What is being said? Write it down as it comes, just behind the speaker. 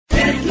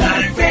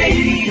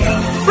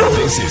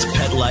This is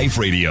Pet Life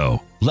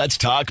Radio. Let's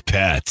talk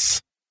pets.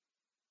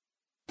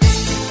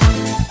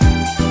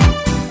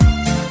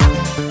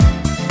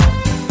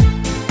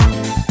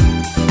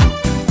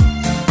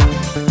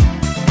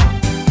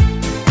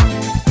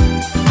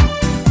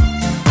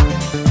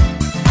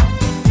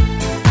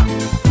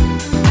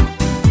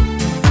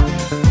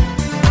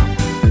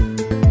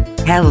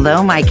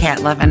 Hello, my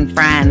cat-loving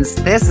friends.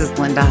 This is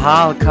Linda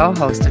Hall,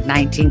 co-host of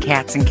 19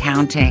 Cats and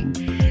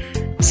Counting.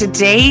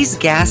 Today's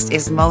guest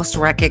is most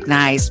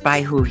recognized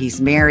by who he's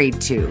married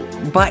to,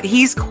 but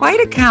he's quite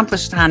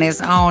accomplished on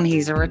his own.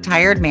 He's a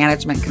retired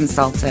management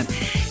consultant.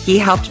 He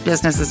helped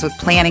businesses with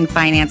planning,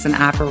 finance, and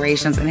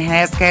operations, and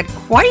has had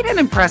quite an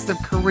impressive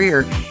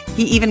career.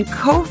 He even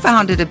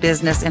co-founded a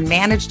business and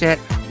managed it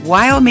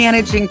while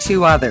managing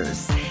two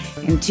others.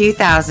 In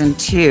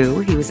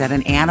 2002, he was at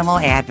an animal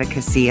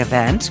advocacy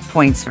event,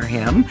 points for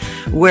him,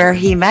 where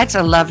he met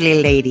a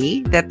lovely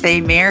lady that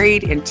they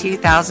married in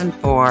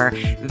 2004.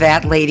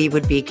 That lady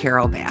would be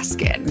Carol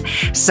Baskin.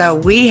 So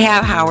we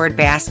have Howard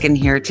Baskin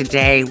here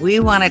today. We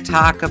want to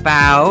talk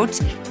about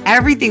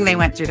everything they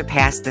went through to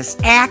pass this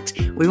act.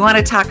 We want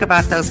to talk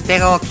about those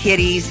big old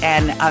kitties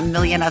and a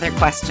million other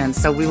questions.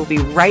 So we will be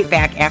right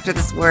back after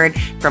this word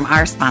from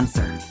our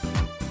sponsor.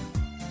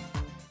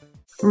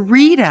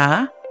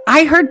 Rita,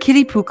 I heard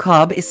Kitty Poo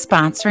Club is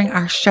sponsoring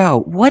our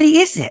show. What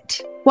is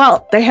it?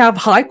 Well, they have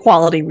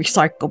high-quality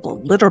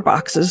recyclable litter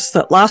boxes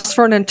that last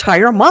for an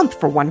entire month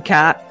for one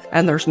cat,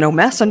 and there's no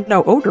mess and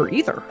no odor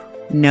either.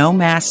 No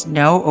mess,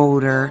 no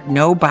odor,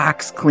 no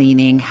box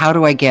cleaning. How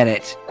do I get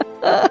it?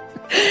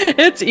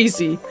 It's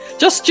easy.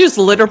 Just choose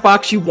the litter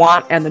box you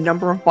want and the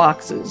number of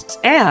boxes.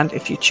 And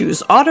if you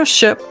choose auto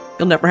ship,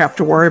 you'll never have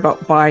to worry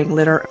about buying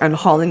litter and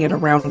hauling it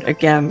around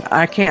again.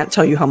 I can't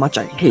tell you how much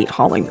I hate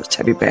hauling those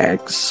heavy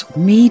bags.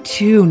 Me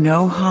too.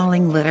 No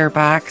hauling litter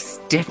box,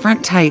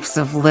 different types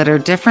of litter,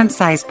 different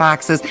size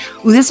boxes.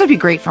 Ooh, this would be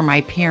great for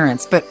my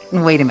parents, but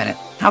wait a minute.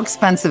 How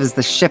expensive is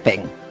the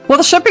shipping? Well,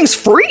 the shipping's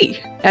free.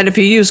 And if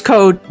you use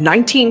code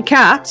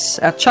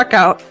 19CATS at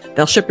checkout,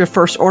 they'll ship your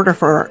first order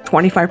for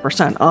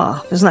 25%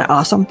 off. Isn't that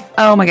awesome?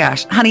 Oh my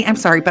gosh. Honey, I'm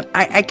sorry, but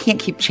I can't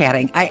keep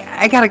chatting.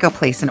 I got to go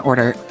place an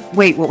order.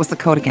 Wait, what was the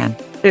code again?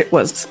 It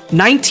was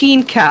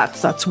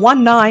 19CATS. That's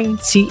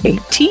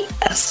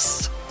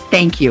 19CATS.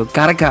 Thank you.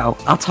 Gotta go.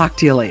 I'll talk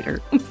to you later.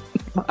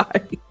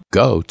 Bye.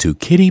 Go to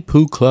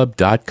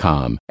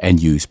kittypooclub.com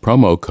and use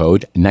promo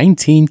code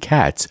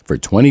 19CATS for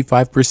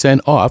 25%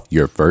 off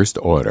your first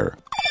order.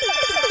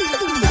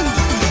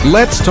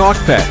 Let's Talk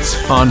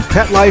Pets on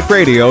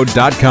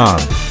PetLifeRadio.com.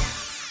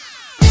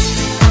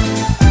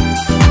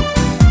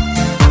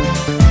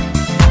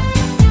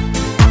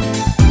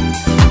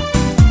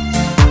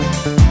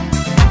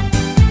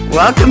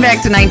 Welcome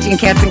back to 19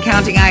 Cats and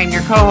Counting. I am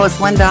your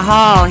co-host, Linda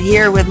Hall,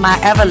 here with my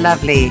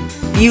ever-lovely,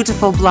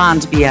 beautiful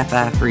blonde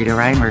BFF, Rita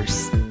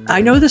Reimers.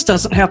 I know this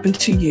doesn't happen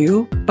to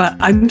you, but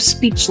I'm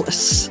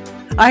speechless.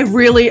 I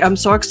really am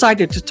so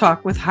excited to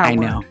talk with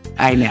Howard.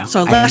 I know.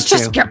 So let's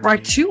just get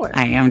right to it.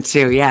 I am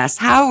too, yes.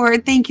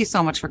 Howard, thank you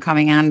so much for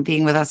coming on and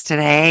being with us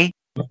today.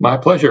 My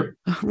pleasure.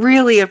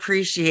 Really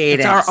appreciate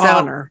It's it. our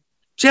honor.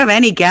 Do you have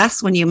any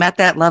guess when you met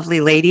that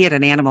lovely lady at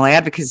an animal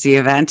advocacy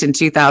event in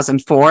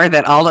 2004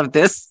 that all of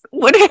this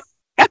would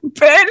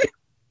happen?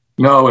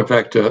 No, in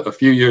fact, a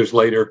few years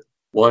later,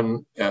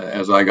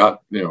 as I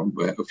got,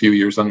 a few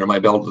years under my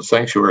belt at the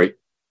sanctuary,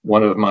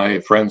 one of my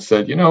friends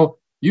said,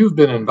 you've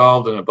been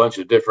involved in a bunch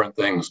of different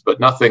things, but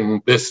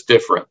nothing this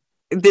different.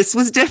 This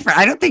was different.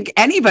 I don't think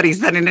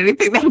anybody's been in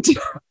anything that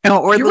different,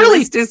 or the really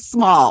list is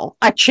small.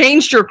 I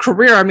changed your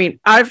career. I mean,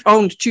 I've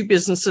owned two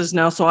businesses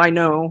now, so I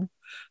know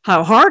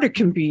how hard it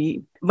can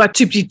be. But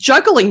to be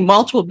juggling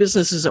multiple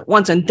businesses at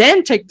once and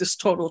then take this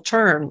total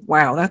turn,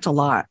 wow, that's a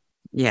lot.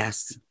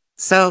 Yes.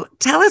 So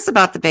tell us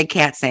about the Big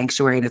Cat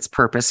Sanctuary and its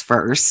purpose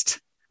first.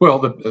 Well,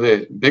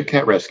 the Big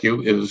Cat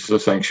Rescue is a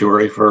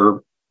sanctuary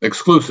for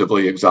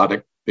exclusively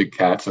exotic big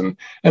cats, and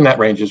that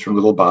ranges from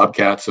little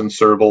bobcats and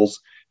servals,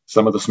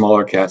 some of the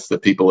smaller cats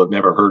that people have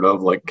never heard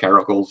of, like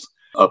caracals,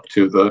 up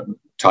to the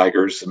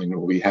tigers. I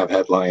mean, we have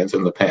had lions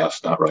in the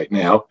past, not right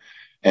now,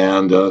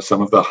 and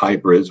some of the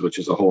hybrids, which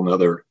is a whole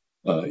nother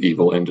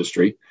evil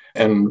industry.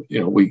 And,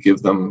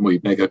 we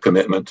make a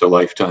commitment to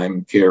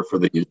lifetime care for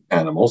the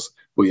animals.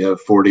 We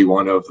have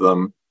 41 of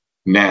them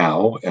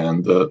now,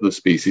 and the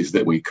species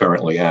that we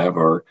currently have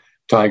are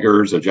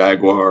tigers, a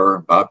jaguar,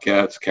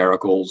 bobcats,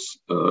 caracals,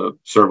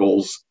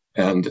 servals.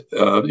 And,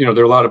 there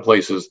are a lot of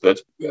places that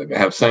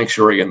have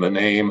sanctuary in the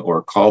name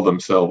or call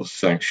themselves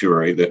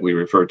sanctuary that we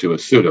refer to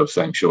as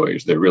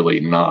pseudo-sanctuaries. They're really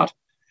not.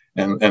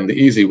 And the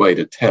easy way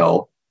to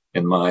tell,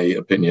 in my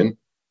opinion,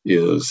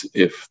 is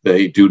if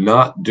they do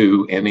not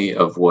do any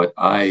of what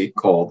I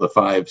call the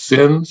 5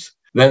 sins,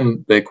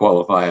 then they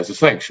qualify as a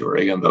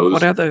sanctuary. And those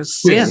What are those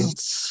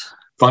sins?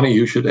 Funny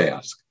you should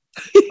ask.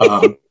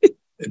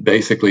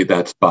 Basically,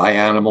 that's buy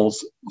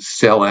animals,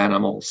 sell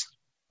animals,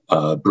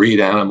 breed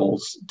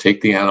animals,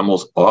 take the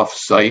animals off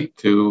site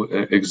to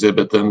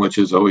exhibit them, which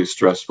is always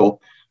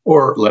stressful,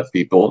 or let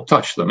people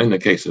touch them in the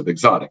case of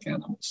exotic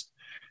animals.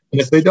 And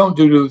if they don't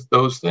do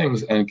those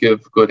things and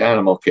give good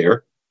animal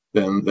care,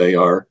 then they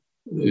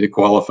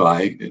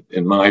qualify,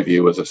 in my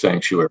view, as a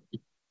sanctuary.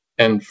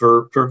 And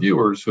for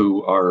viewers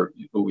who are,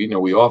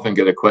 we often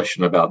get a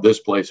question about this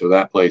place or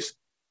that place.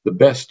 The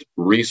best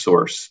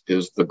resource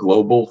is the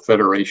Global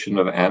Federation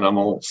of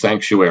Animal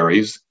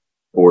Sanctuaries,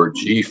 or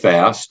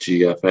GFAS,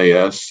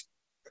 GFAS.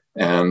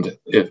 And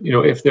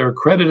if they're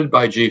accredited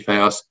by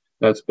GFAS,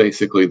 that's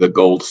basically the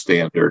gold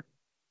standard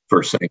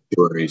for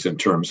sanctuaries in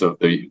terms of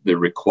the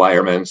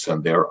requirements,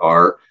 and there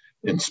are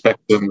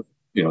inspections,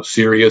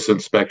 serious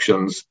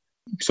inspections.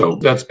 So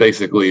that's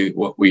basically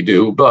what we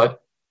do,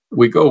 but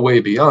we go way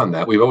beyond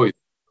that. We've always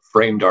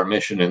framed our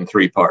mission in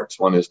three parts.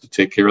 One is to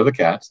take care of the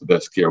cats, the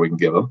best care we can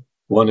give them.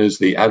 One is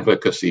the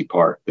advocacy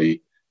part,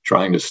 the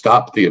trying to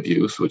stop the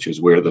abuse, which is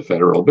where the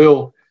federal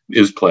bill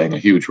is playing a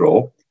huge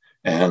role.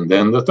 And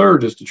then the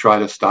third is to try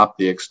to stop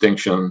the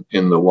extinction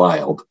in the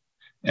wild.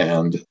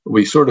 And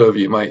we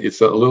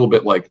it's a little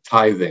bit like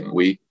tithing.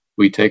 We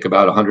take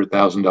about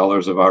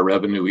 $100,000 of our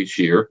revenue each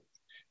year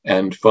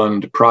and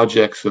fund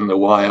projects in the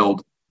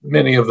wild,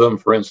 many of them,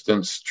 for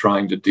instance,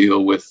 trying to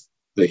deal with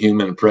the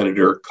human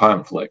predator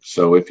conflict.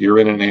 So if you're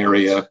in an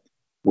area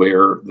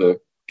where the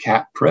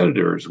cat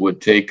predators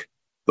would take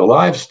the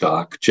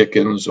livestock,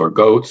 chickens or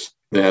goats,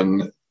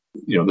 then,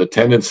 the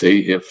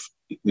tendency, if,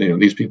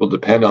 these people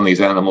depend on these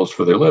animals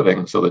for their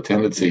living, so the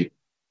tendency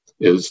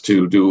is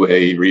to do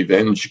a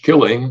revenge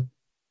killing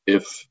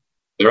if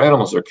their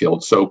animals are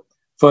killed. So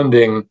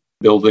funding,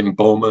 building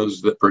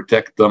bomas that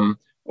protect them,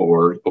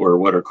 or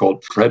what are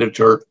called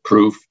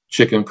predator-proof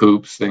chicken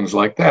coops, things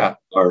like that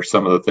are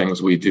some of the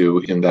things we do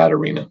in that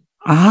arena.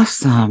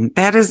 Awesome.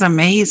 That is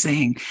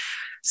amazing.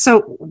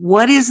 So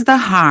what is the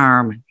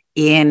harm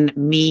in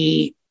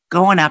me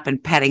going up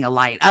and petting a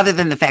lion, other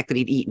than the fact that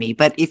he'd eat me?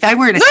 But if I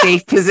were in a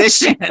safe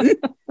position...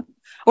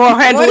 Or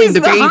handling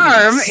the babies,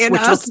 harm in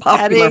which was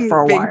popular for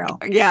a while.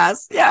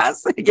 Yes.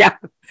 Yeah.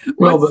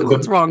 Well,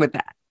 what's wrong with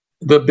that?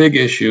 The big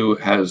issue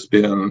has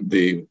been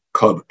the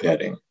cub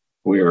petting,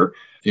 where,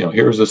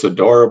 here's this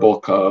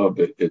adorable cub.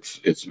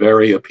 It's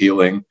very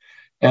appealing.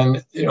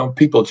 And,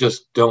 people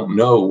just don't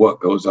know what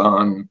goes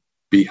on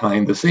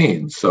behind the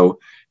scenes. So,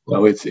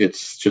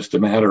 it's just a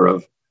matter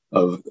of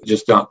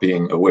just not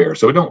being aware.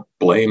 So we don't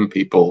blame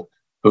people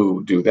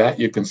who do that.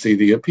 You can see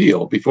the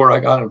appeal. Before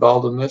I got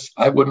involved in this,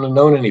 I wouldn't have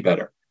known any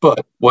better.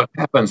 But what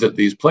happens at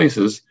these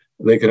places,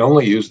 they can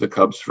only use the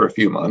cubs for a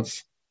few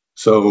months.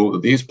 So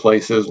these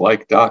places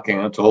like Doc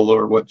Antle,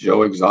 or what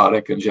Joe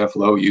Exotic and Jeff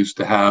Lowe used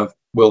to have,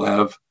 will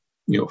have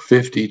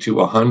 50 to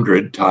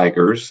 100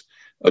 tigers,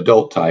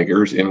 adult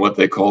tigers, in what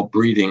they call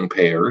breeding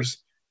pairs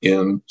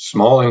in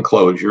small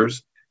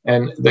enclosures.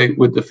 And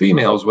with the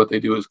females, what they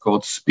do is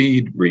called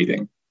speed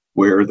breeding,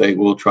 where they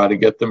will try to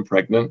get them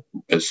pregnant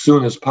as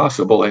soon as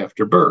possible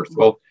after birth.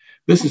 Well,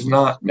 this is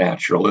not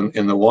natural.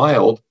 In the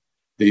wild,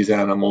 these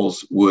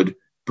animals would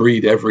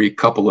breed every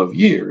couple of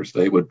years.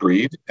 They would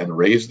breed and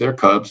raise their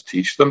cubs,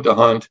 teach them to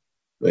hunt.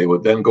 They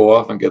would then go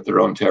off and get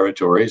their own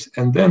territories,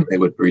 and then they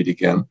would breed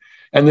again.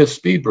 And this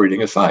speed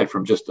breeding, aside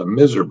from just a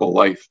miserable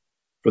life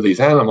for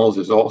these animals,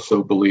 is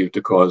also believed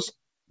to cause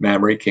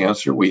mammary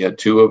cancer. We had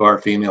 2 of our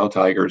female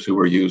tigers who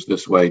were used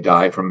this way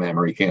die from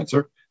mammary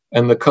cancer.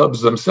 And the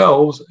cubs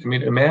themselves,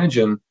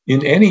 imagine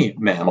in any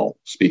mammal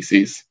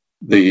species,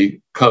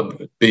 the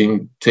cub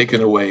being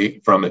taken away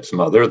from its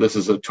mother. This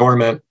is a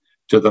torment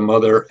to the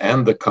mother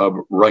and the cub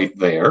right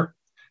there.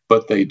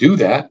 But they do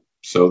that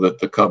so that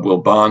the cub will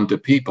bond to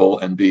people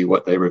and be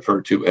what they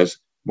refer to as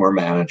more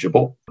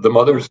manageable. The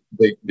mother's,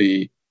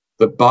 the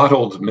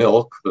bottled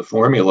milk, the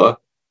formula,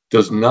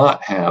 does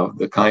not have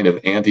the kind of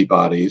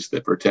antibodies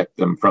that protect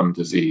them from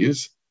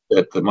disease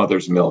that the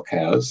mother's milk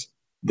has.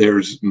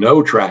 There's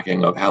no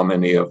tracking of how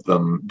many of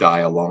them die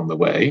along the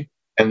way.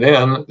 And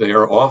then they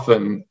are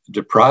often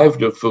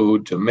deprived of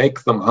food to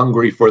make them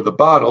hungry for the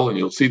bottle. And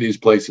you'll see these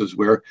places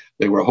where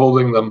they were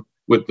holding them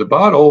with the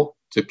bottle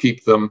to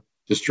keep them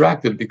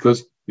distracted,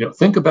 because,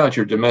 think about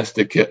your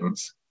domestic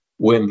kittens.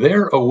 When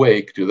they're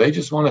awake, do they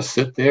just want to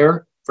sit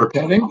there for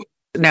petting?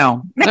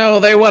 No,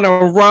 they want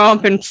to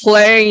romp and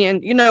play.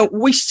 And,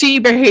 we see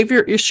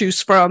behavior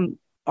issues from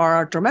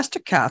our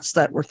domestic cats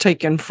that were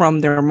taken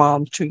from their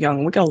mom too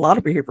young. We got a lot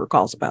of behavior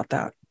calls about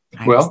that.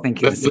 Well,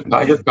 the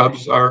tiger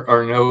cubs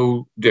are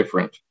no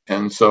different.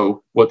 And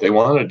so what they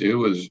want to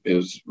do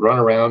is run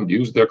around,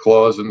 use their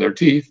claws and their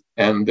teeth,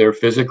 and they're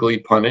physically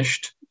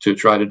punished to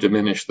try to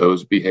diminish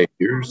those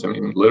behaviors.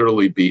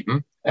 Literally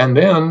beaten. And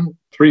then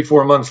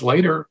 3-4 months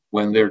later,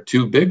 when they're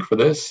too big for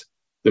this,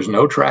 there's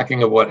no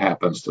tracking of what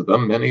happens to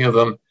them. Many of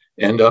them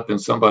end up in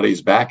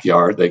somebody's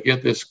backyard. They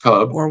get this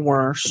cub. Or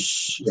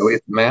worse.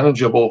 It's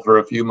manageable for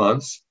a few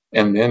months,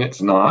 and then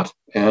it's not.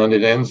 And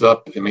it ends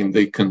up,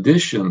 the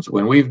conditions,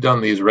 when we've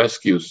done these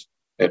rescues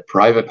at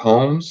private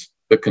homes,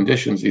 the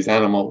conditions these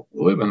animals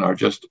live in are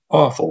just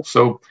awful.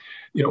 So,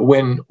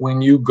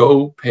 when you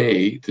go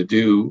pay to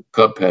do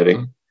cub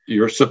petting,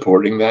 you're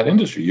supporting that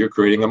industry. You're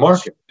creating a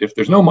market. If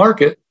there's no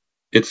market,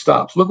 it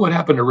stops. Look what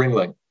happened to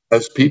Ringling.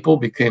 As people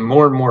became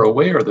more and more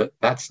aware that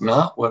that's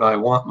not what I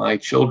want my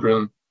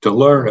children to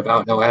learn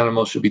about how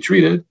animals should be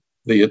treated,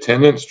 the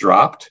attendance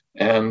dropped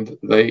and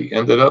they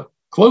ended up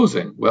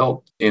closing.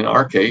 Well, in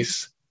our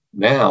case,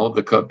 now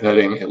the cub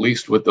petting, at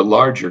least with the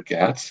larger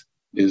cats,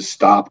 is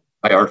stopped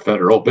by our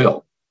federal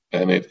bill.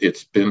 And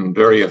it's been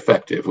very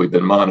effective. We've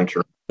been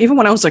monitoring. Even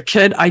when I was a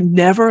kid, I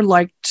never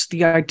liked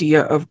the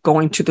idea of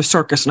going to the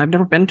circus, and I've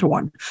never been to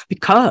one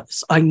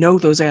because I know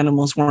those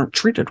animals weren't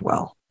treated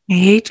well. I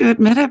hate to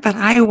admit it, but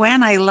I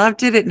went. I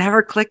loved it. It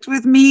never clicked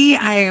with me.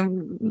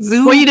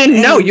 Well, you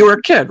didn't know. You were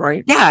a kid,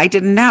 right? Yeah, I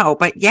didn't know.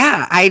 But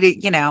yeah, I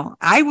did.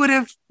 I would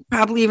have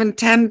probably even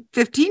 10,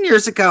 15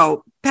 years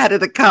ago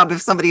petted a cub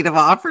if somebody had have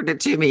offered it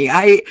to me.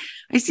 I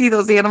see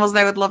those animals and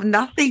I would love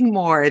nothing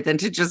more than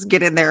to just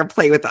get in there and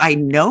play with. I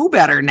know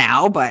better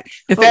now, but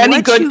if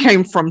any good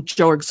came from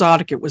Joe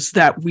Exotic, it was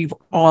that we've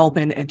all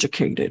been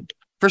educated.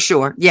 For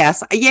sure.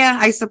 Yes. Yeah,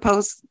 I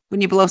suppose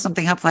when you blow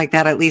something up like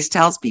that, at least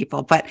tells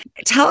people. But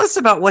tell us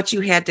about what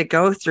you had to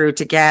go through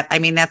to get,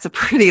 that's a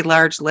pretty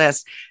large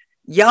list.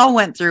 Y'all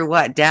went through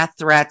what? Death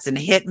threats and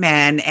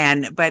hitmen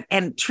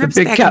and trips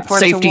back and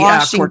forth to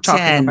Washington. We're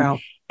talking about.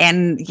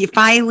 And you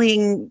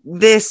filing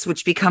this,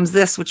 which becomes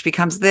this, which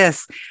becomes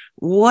this.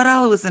 What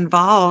all was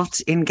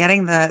involved in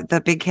getting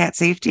the Big Cat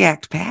Safety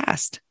Act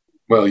passed?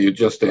 Well, you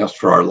just asked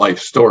for our life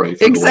story.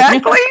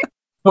 Exactly.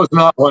 It was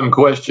not one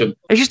question.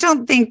 I just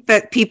don't think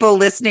that people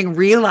listening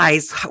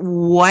realize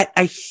what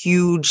a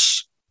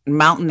huge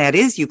mountain that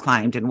is you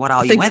climbed and what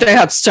all you went through. They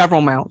had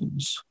several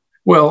mountains.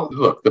 Well,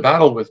 look, the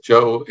battle with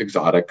Joe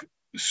Exotic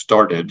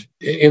started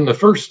in the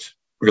first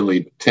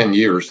really 10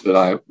 years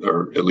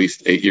or at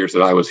least 8 years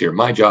that I was here.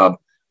 My job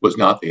was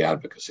not the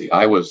advocacy.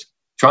 I was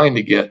trying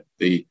to get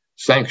the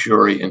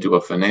sanctuary into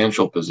a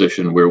financial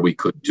position where we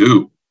could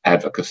do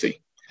advocacy.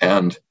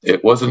 And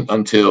it wasn't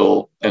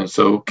until, and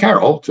so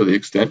Carol, to the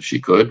extent she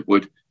could,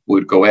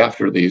 would go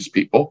after these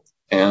people.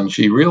 And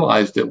she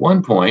realized at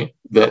one point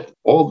that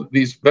all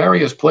these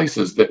various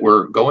places that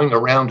were going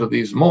around to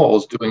these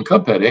malls doing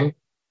cub petting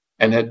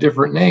and had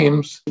different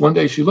names. One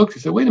day she looked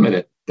and said, wait a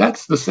minute,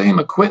 that's the same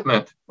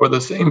equipment or the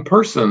same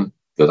person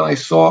that I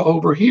saw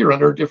over here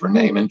under a different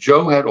name. And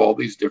Joe had all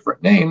these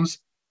different names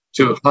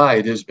to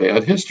hide his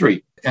bad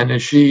history. And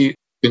as she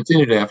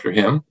continued after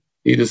him,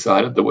 he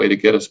decided the way to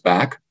get us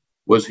back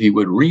was he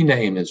would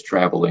rename his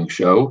traveling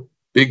show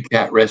Big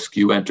Cat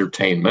Rescue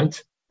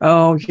Entertainment.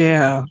 Oh,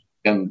 yeah.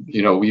 And,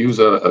 we use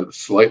a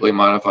slightly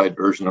modified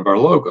version of our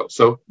logo.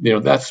 So,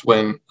 that's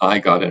when I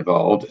got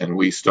involved and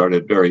we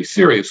started very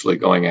seriously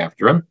going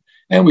after him.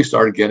 And we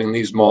started getting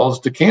these malls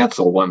to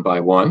cancel one by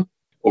one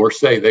or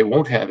say they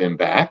won't have him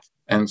back.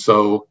 And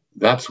so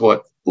that's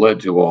what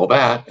led to all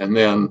that. And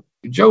then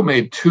Joe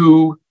made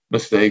two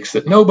mistakes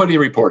that nobody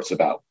reports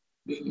about.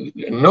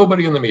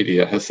 Nobody in the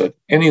media has said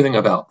anything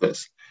about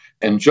this.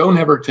 And Joe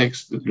never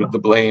takes the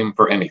blame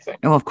for anything.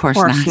 Oh, of course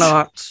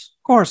not.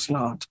 Of course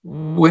not.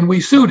 When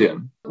we sued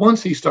him,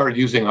 once he started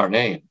using our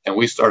name and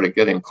we started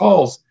getting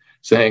calls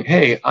saying,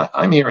 hey,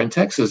 I'm here in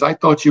Texas. I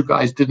thought you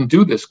guys didn't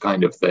do this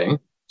kind of thing.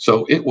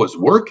 So it was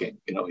working.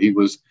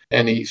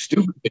 He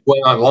stupidly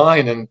went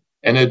online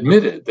and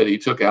admitted that he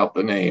took out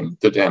the name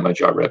to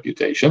damage our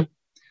reputation.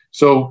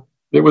 So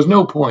there was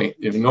no point.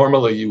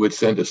 Normally you would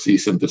send a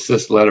cease and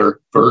desist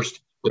letter first.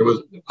 There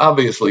was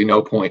obviously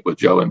no point with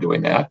Joe in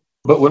doing that.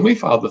 But when we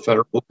filed the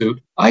federal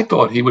suit, I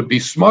thought he would be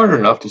smart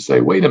enough to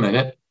say, wait a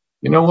minute,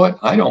 you know what?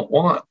 I don't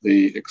want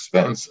the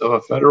expense of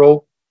a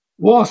federal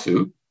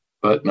lawsuit,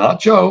 but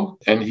not Joe.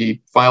 And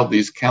he filed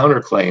these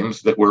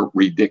counterclaims that were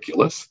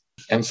ridiculous.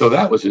 And so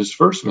that was his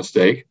first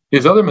mistake.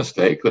 His other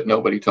mistake that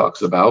nobody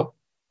talks about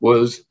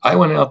was I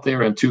went out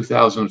there in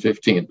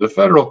 2015. The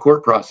federal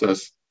court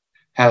process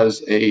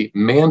has a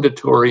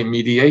mandatory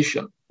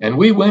mediation. And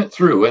we went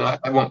through, and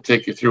I won't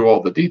take you through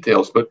all the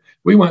details, but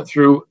we went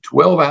through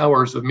 12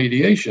 hours of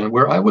mediation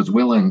where I was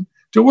willing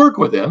to work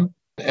with him.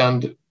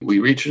 And we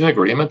reached an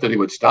agreement that he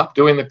would stop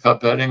doing the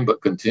cub petting,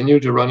 but continue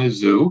to run his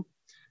zoo.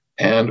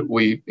 And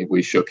we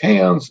shook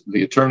hands.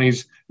 The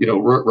attorneys,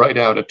 write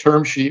out a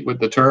term sheet with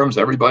the terms.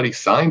 Everybody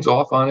signs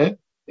off on it.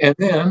 And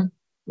then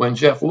when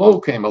Jeff Lowe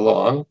came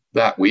along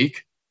that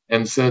week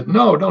and said,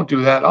 no, don't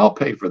do that, I'll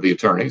pay for the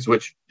attorneys,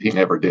 which he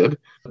never did,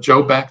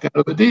 Joe backed out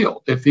of the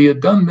deal. If he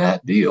had done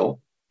that deal,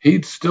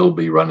 he'd still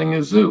be running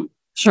his zoo.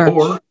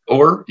 Sure.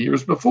 Or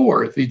years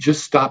before, if he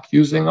just stopped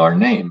using our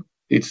name,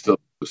 he'd still.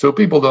 So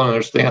people don't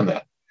understand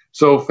that.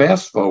 So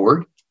fast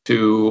forward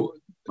to,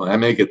 I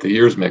may get the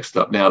years mixed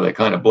up now, they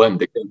kind of blend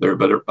together,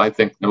 but I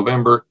think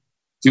November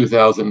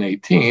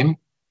 2018,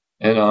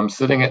 and I'm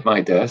sitting at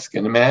my desk,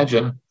 and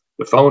imagine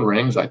the phone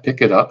rings, I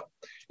pick it up,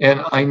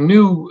 and I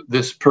knew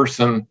this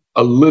person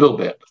a little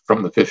bit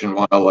from the Fish and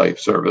Wildlife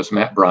Service,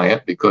 Matt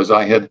Bryant, because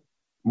I had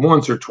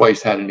once or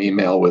twice had an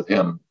email with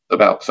him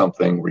about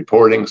something,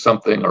 reporting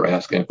something or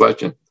asking a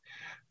question.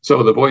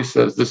 So the voice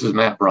says, this is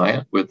Matt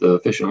Bryant with the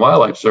Fish and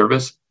Wildlife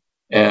Service,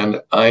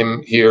 and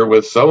I'm here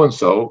with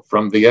so-and-so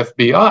from the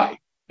FBI.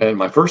 And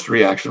my first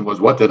reaction was,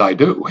 what did I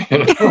do?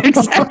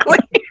 Exactly.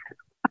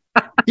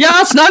 Yeah,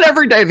 it's not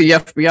every day the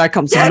FBI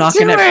comes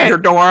knocking at your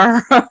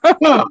door.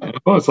 Yeah,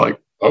 it's like,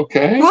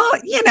 Okay.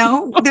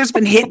 Well, there's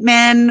been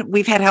hitmen.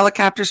 We've had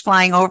helicopters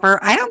flying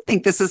over. I don't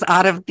think this is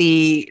out of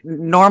the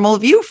normal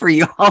view for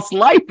you all's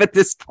life at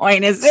this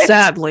point, is it?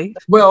 Sadly.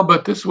 Well,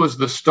 but this was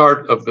the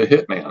start of the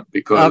hitman,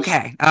 because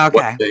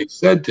what they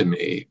said to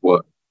me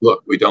was,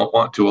 look, we don't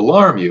want to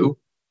alarm you,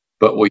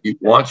 but we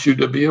want you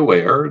to be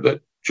aware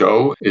that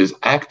Joe is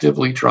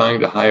actively trying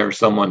to hire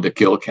someone to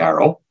kill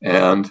Carol,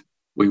 and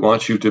we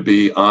want you to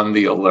be on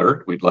the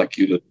alert. We'd like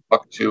you to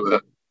talk to an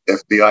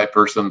FBI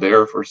person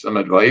there for some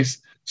advice.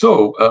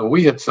 So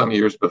we had some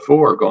years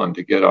before gone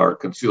to get our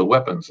concealed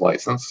weapons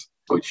license,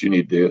 which you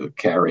need to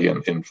carry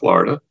in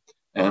Florida.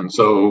 And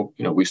so,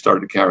 we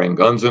started carrying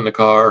guns in the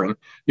car. And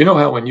you know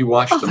how when you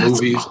watch the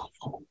movies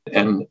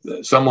and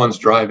someone's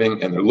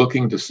driving and they're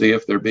looking to see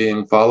if they're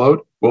being followed?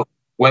 Well,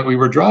 when we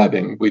were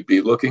driving, we'd be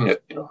looking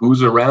at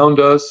who's around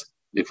us.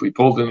 If we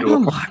pulled into a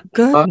my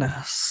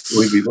goodness,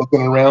 we'd be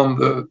looking around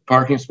the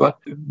parking spot.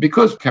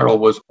 Because Carol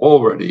was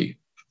already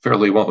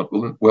fairly well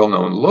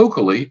known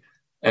locally,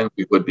 and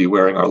we would be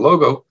wearing our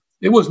logo,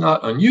 it was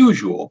not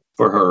unusual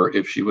for her,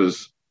 if she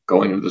was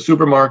going into the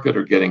supermarket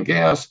or getting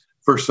gas,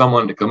 for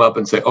someone to come up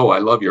and say, oh, I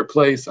love your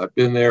place. I've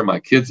been there. My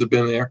kids have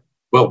been there.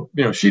 Well,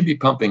 she'd be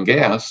pumping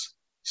gas,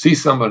 see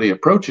somebody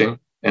approaching,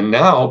 and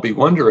now be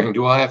wondering,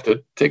 do I have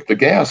to take the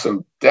gas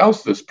and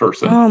douse this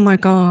person? Oh, my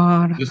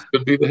God. This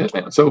could be the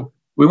hitman. So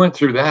we went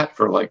through that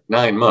for like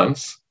 9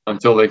 months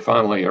until they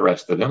finally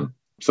arrested him.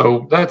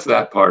 So that's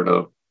that part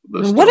of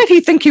the story. What did he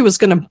think he was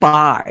going to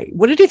buy?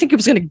 What did he think he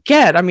was going to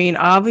get? I mean,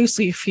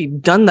 obviously, if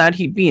he'd done that,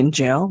 he'd be in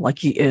jail like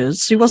he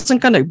is. He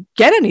wasn't going to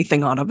get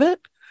anything out of it.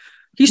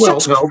 He's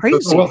just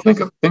crazy. Well,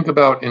 think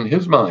about, in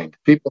his mind,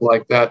 people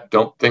like that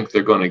don't think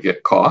they're going to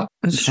get caught.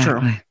 It's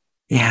true.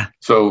 Yeah.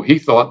 So he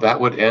thought that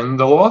would end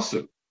the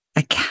lawsuit.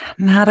 I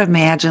cannot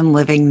imagine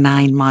living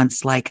 9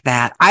 months like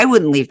that. I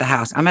wouldn't leave the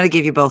house. I'm going to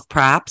give you both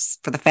props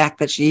for the fact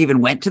that she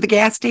even went to the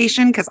gas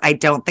station, because I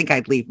don't think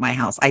I'd leave my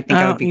house. I think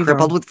I would be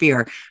crippled with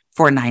fear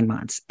for 9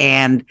 months.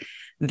 And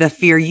the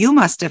fear you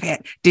must have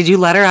had. Did you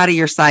let her out of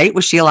your sight?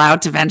 Was she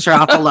allowed to venture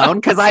off alone?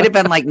 Because I'd have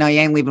been like, no, you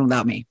ain't leaving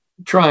without me.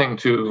 Trying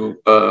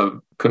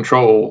to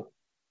control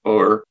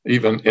or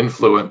even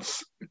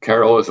influence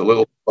Carol is a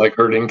little like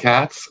herding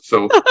cats.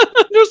 So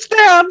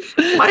understand.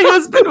 My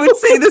husband would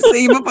say the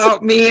same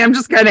about me. I'm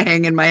just kind of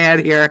hanging my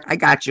head here. I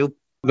got you.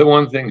 The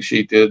one thing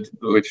she did,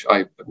 which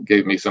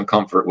gave me some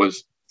comfort,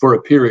 was for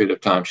a period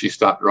of time, she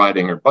stopped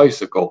riding her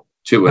bicycle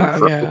to and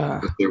from.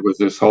 Yeah. There was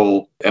this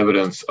whole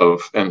evidence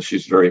of, and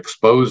she's very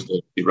exposed,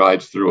 that she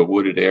rides through a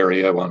wooded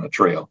area on a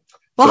trail.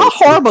 Well, how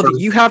horrible that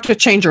you have to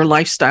change your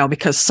lifestyle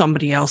because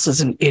somebody else is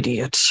an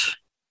idiot.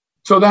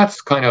 So that's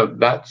kind of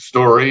that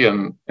story.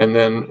 And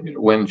then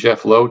when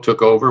Jeff Lowe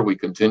took over, we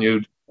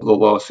continued the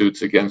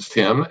lawsuits against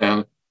him.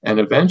 And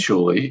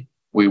eventually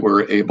we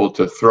were able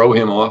to throw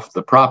him off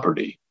the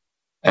property.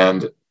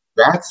 And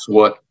that's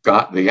what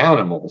got the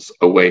animals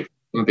away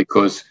from him,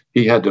 because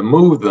he had to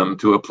move them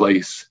to a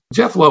place.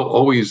 Jeff Lowe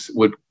always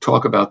would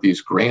talk about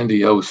these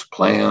grandiose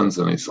plans,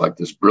 and he's like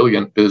this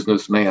brilliant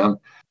businessman.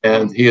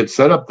 And he had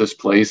set up this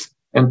place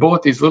and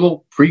bought these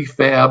little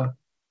prefab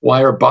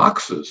wire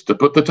boxes to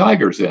put the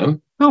tigers in.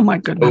 Oh, my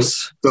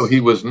goodness. So he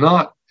was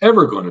not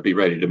ever going to be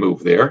ready to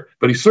move there,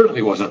 but he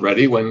certainly wasn't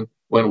ready when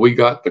we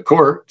got the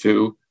court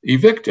to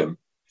evict him.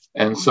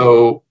 And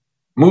so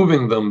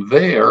moving them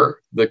there,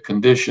 the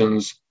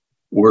conditions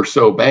were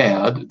so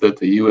bad that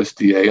the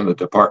USDA and the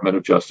Department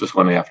of Justice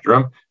went after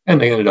him,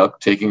 and they ended up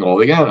taking all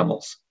the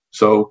animals.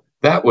 So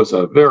that was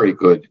a very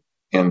good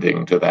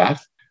ending to that.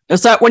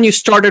 Is that when you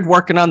started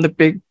working on the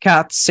Big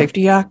Cat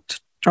Safety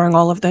Act during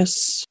all of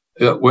this?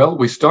 Well,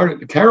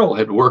 Carol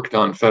had worked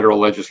on federal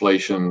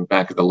legislation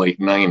back in the late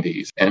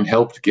 90s and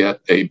helped get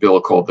a bill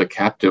called the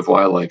Captive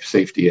Wildlife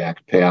Safety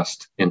Act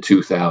passed in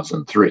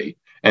 2003.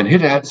 And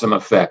it had some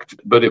effect,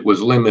 but it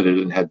was limited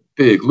and had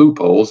big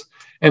loopholes.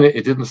 And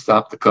it didn't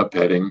stop the cub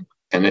petting,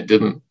 and it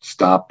didn't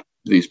stop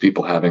these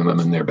people having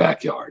them in their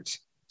backyards.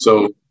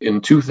 So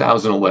in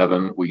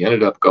 2011, we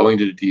ended up going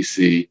to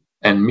DC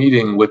and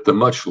meeting with the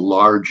much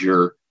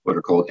larger, what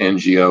are called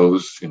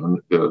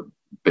NGOs,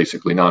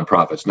 basically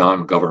nonprofits,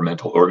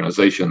 non-governmental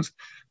organizations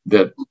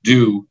that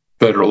do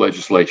federal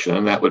legislation.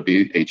 And that would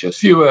be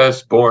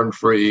HSUS, Born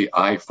Free,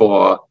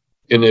 IFAW,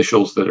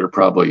 initials that are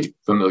probably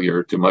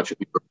familiar to much of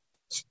you,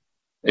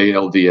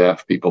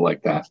 ALDF, people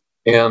like that.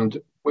 And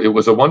it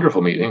was a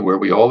wonderful meeting where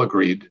we all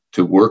agreed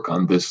to work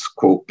on this,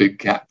 quote, big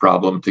cat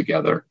problem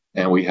together.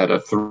 And we had a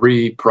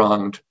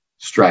 3-pronged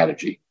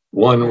strategy.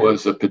 One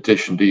was a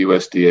petition to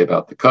USDA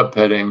about the cub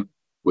petting,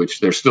 which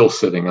they're still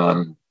sitting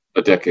on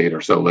a decade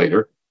or so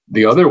later.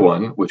 The other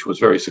one, which was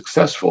very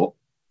successful,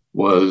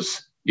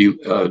 was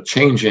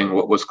changing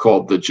what was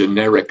called the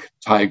generic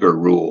tiger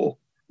rule,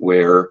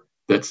 where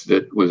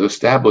that was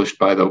established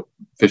by the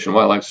Fish and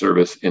Wildlife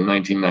Service in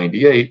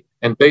 1998.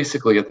 And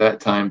basically at that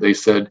time, they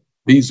said,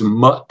 these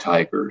mutt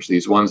tigers,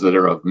 these ones that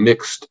are of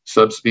mixed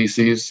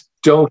subspecies,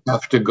 don't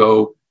have to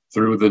go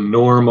through the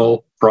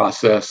normal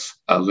process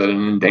that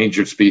an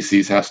endangered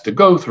species has to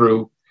go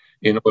through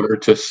in order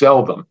to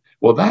sell them.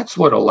 Well, that's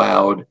what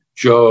allowed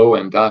Joe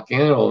and Doc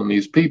Antle and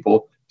these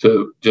people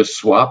to just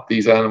swap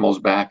these animals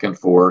back and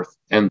forth.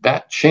 And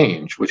that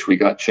change, which we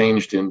got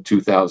changed in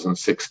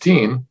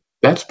 2016,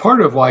 that's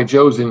part of why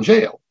Joe's in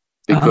jail,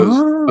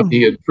 because what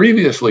he had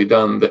previously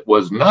done that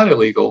was not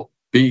illegal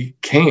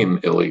became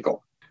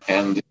illegal,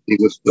 and he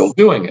was still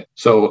doing it.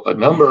 So a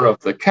number of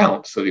the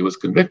counts that he was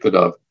convicted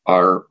of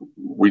are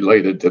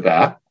related to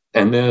that.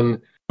 And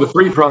then the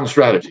three-pronged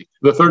strategy.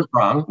 The third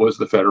prong was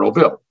the federal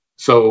bill.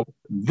 So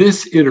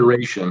this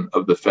iteration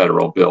of the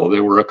federal bill,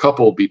 there were a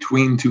couple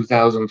between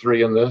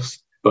 2003 and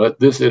this, but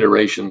this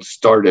iteration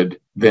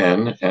started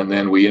then, and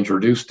then we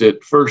introduced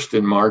it first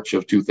in March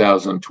of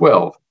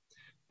 2012.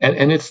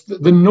 And it's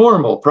the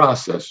normal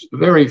process.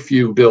 Very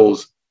few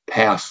bills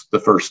pass the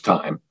first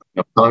time.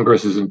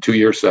 Congress is in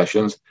 2-year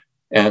sessions,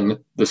 and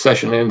the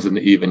session ends in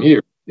the even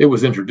year. It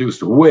was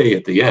introduced way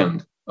at the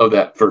end of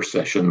that first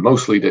session,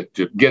 mostly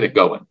to get it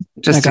going.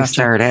 Just to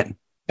start it.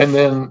 And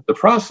then the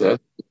process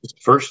is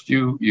first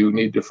you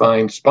need to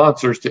find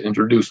sponsors to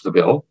introduce the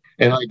bill.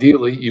 And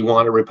ideally, you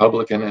want a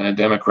Republican and a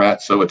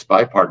Democrat, so it's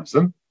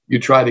bipartisan. You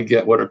try to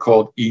get what are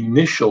called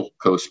initial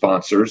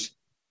co-sponsors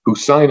who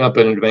sign up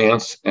in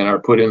advance and are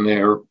put in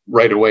there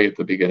right away at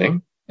the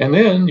beginning. And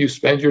then you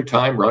spend your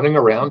time running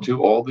around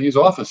to all these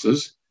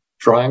offices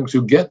trying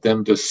to get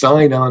them to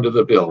sign on to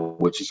the bill,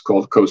 which is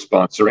called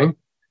co-sponsoring.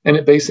 And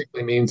it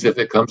basically means if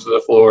it comes to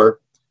the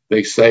floor,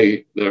 they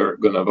say they're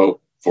going to vote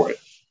for it.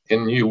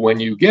 And when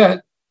you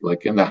get,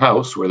 like in the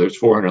House, where there's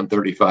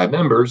 435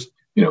 members,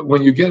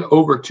 when you get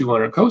over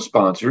 200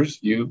 co-sponsors,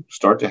 you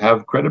start to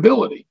have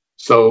credibility.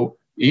 So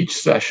each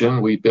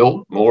session, we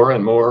built more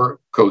and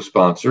more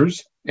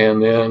co-sponsors.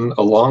 And then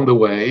along the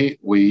way,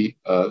 we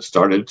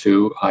started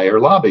to hire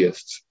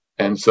lobbyists.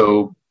 And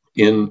so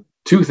in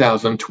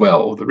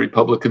 2012, the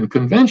Republican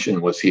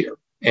convention was here.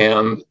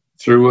 And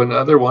through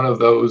another one of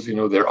those,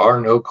 there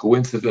are no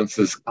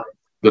coincidences.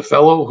 The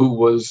fellow who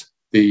was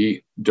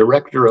the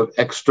director of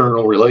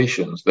external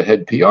relations, the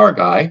head PR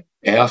guy,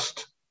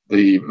 asked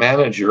the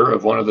manager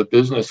of one of the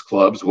business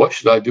clubs, what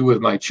should I do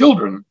with my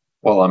children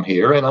while I'm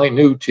here? And I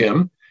knew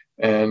Tim.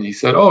 And he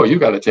said, oh, you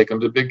got to take them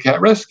to Big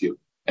Cat Rescue.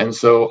 And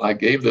so I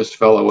gave this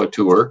fellow a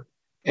tour,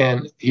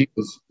 and he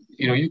was,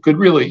 you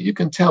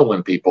can tell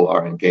when people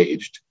are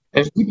engaged.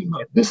 And keep in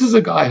mind, this is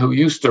a guy who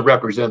used to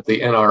represent the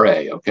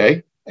NRA,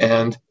 okay?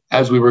 And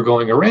as we were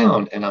going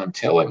around and I'm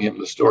telling him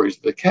the stories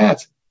of the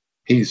cats,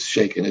 he's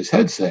shaking his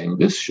head saying,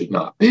 this should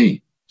not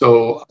be.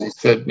 So I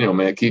said,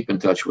 may I keep in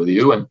touch with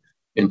you? And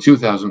in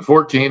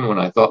 2014, when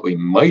I thought we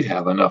might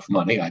have enough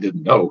money, I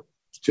didn't know,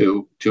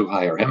 to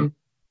hire him,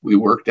 we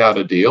worked out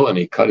a deal and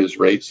he cut his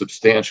rate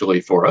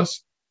substantially for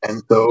us.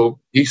 And so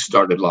he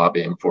started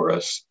lobbying for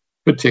us,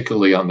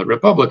 particularly on the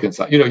Republican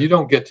side. You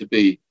don't get to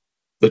be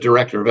the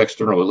director of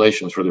external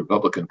relations for the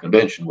Republican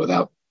convention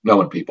without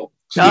knowing people.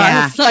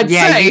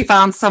 You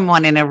found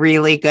someone in a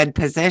really good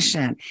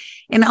position.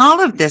 And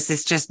all of this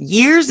is just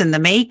years in the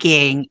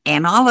making,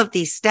 and all of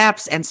these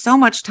steps and so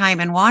much time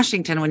in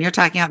Washington. When you're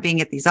talking about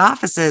being at these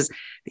offices,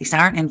 these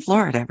aren't in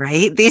Florida,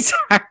 right? These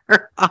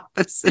are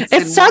offices.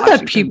 It's sad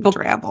that people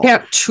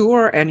can't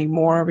tour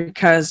anymore,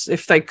 because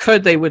if they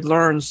could, they would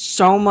learn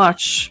so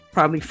much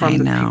probably from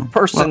the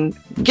person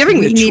giving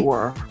the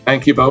tour.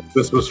 Thank you both.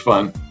 This was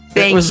fun.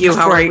 Thank you,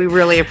 Howard. We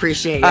really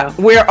appreciate you.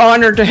 We're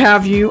honored to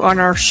have you on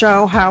our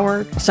show,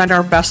 Howard. Send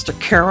our best to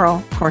Carol.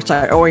 Of course,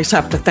 I always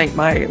have to thank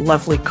my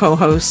lovely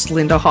co-host,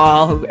 Linda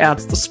Hall, who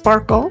adds the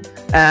sparkle.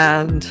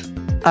 And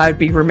I'd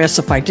be remiss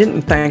if I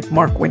didn't thank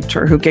Mark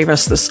Winter, who gave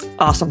us this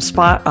awesome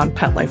spot on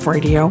Pet Life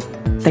Radio.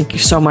 Thank you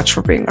so much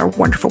for being our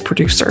wonderful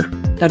producer.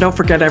 Now, don't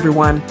forget,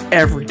 everyone,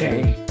 every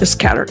day is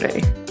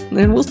Catterday.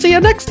 And we'll see you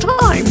next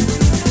time.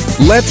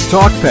 Let's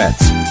Talk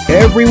Pets,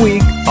 every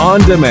week on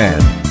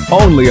demand.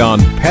 Only on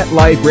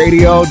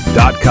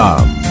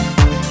PetLifeRadio.com.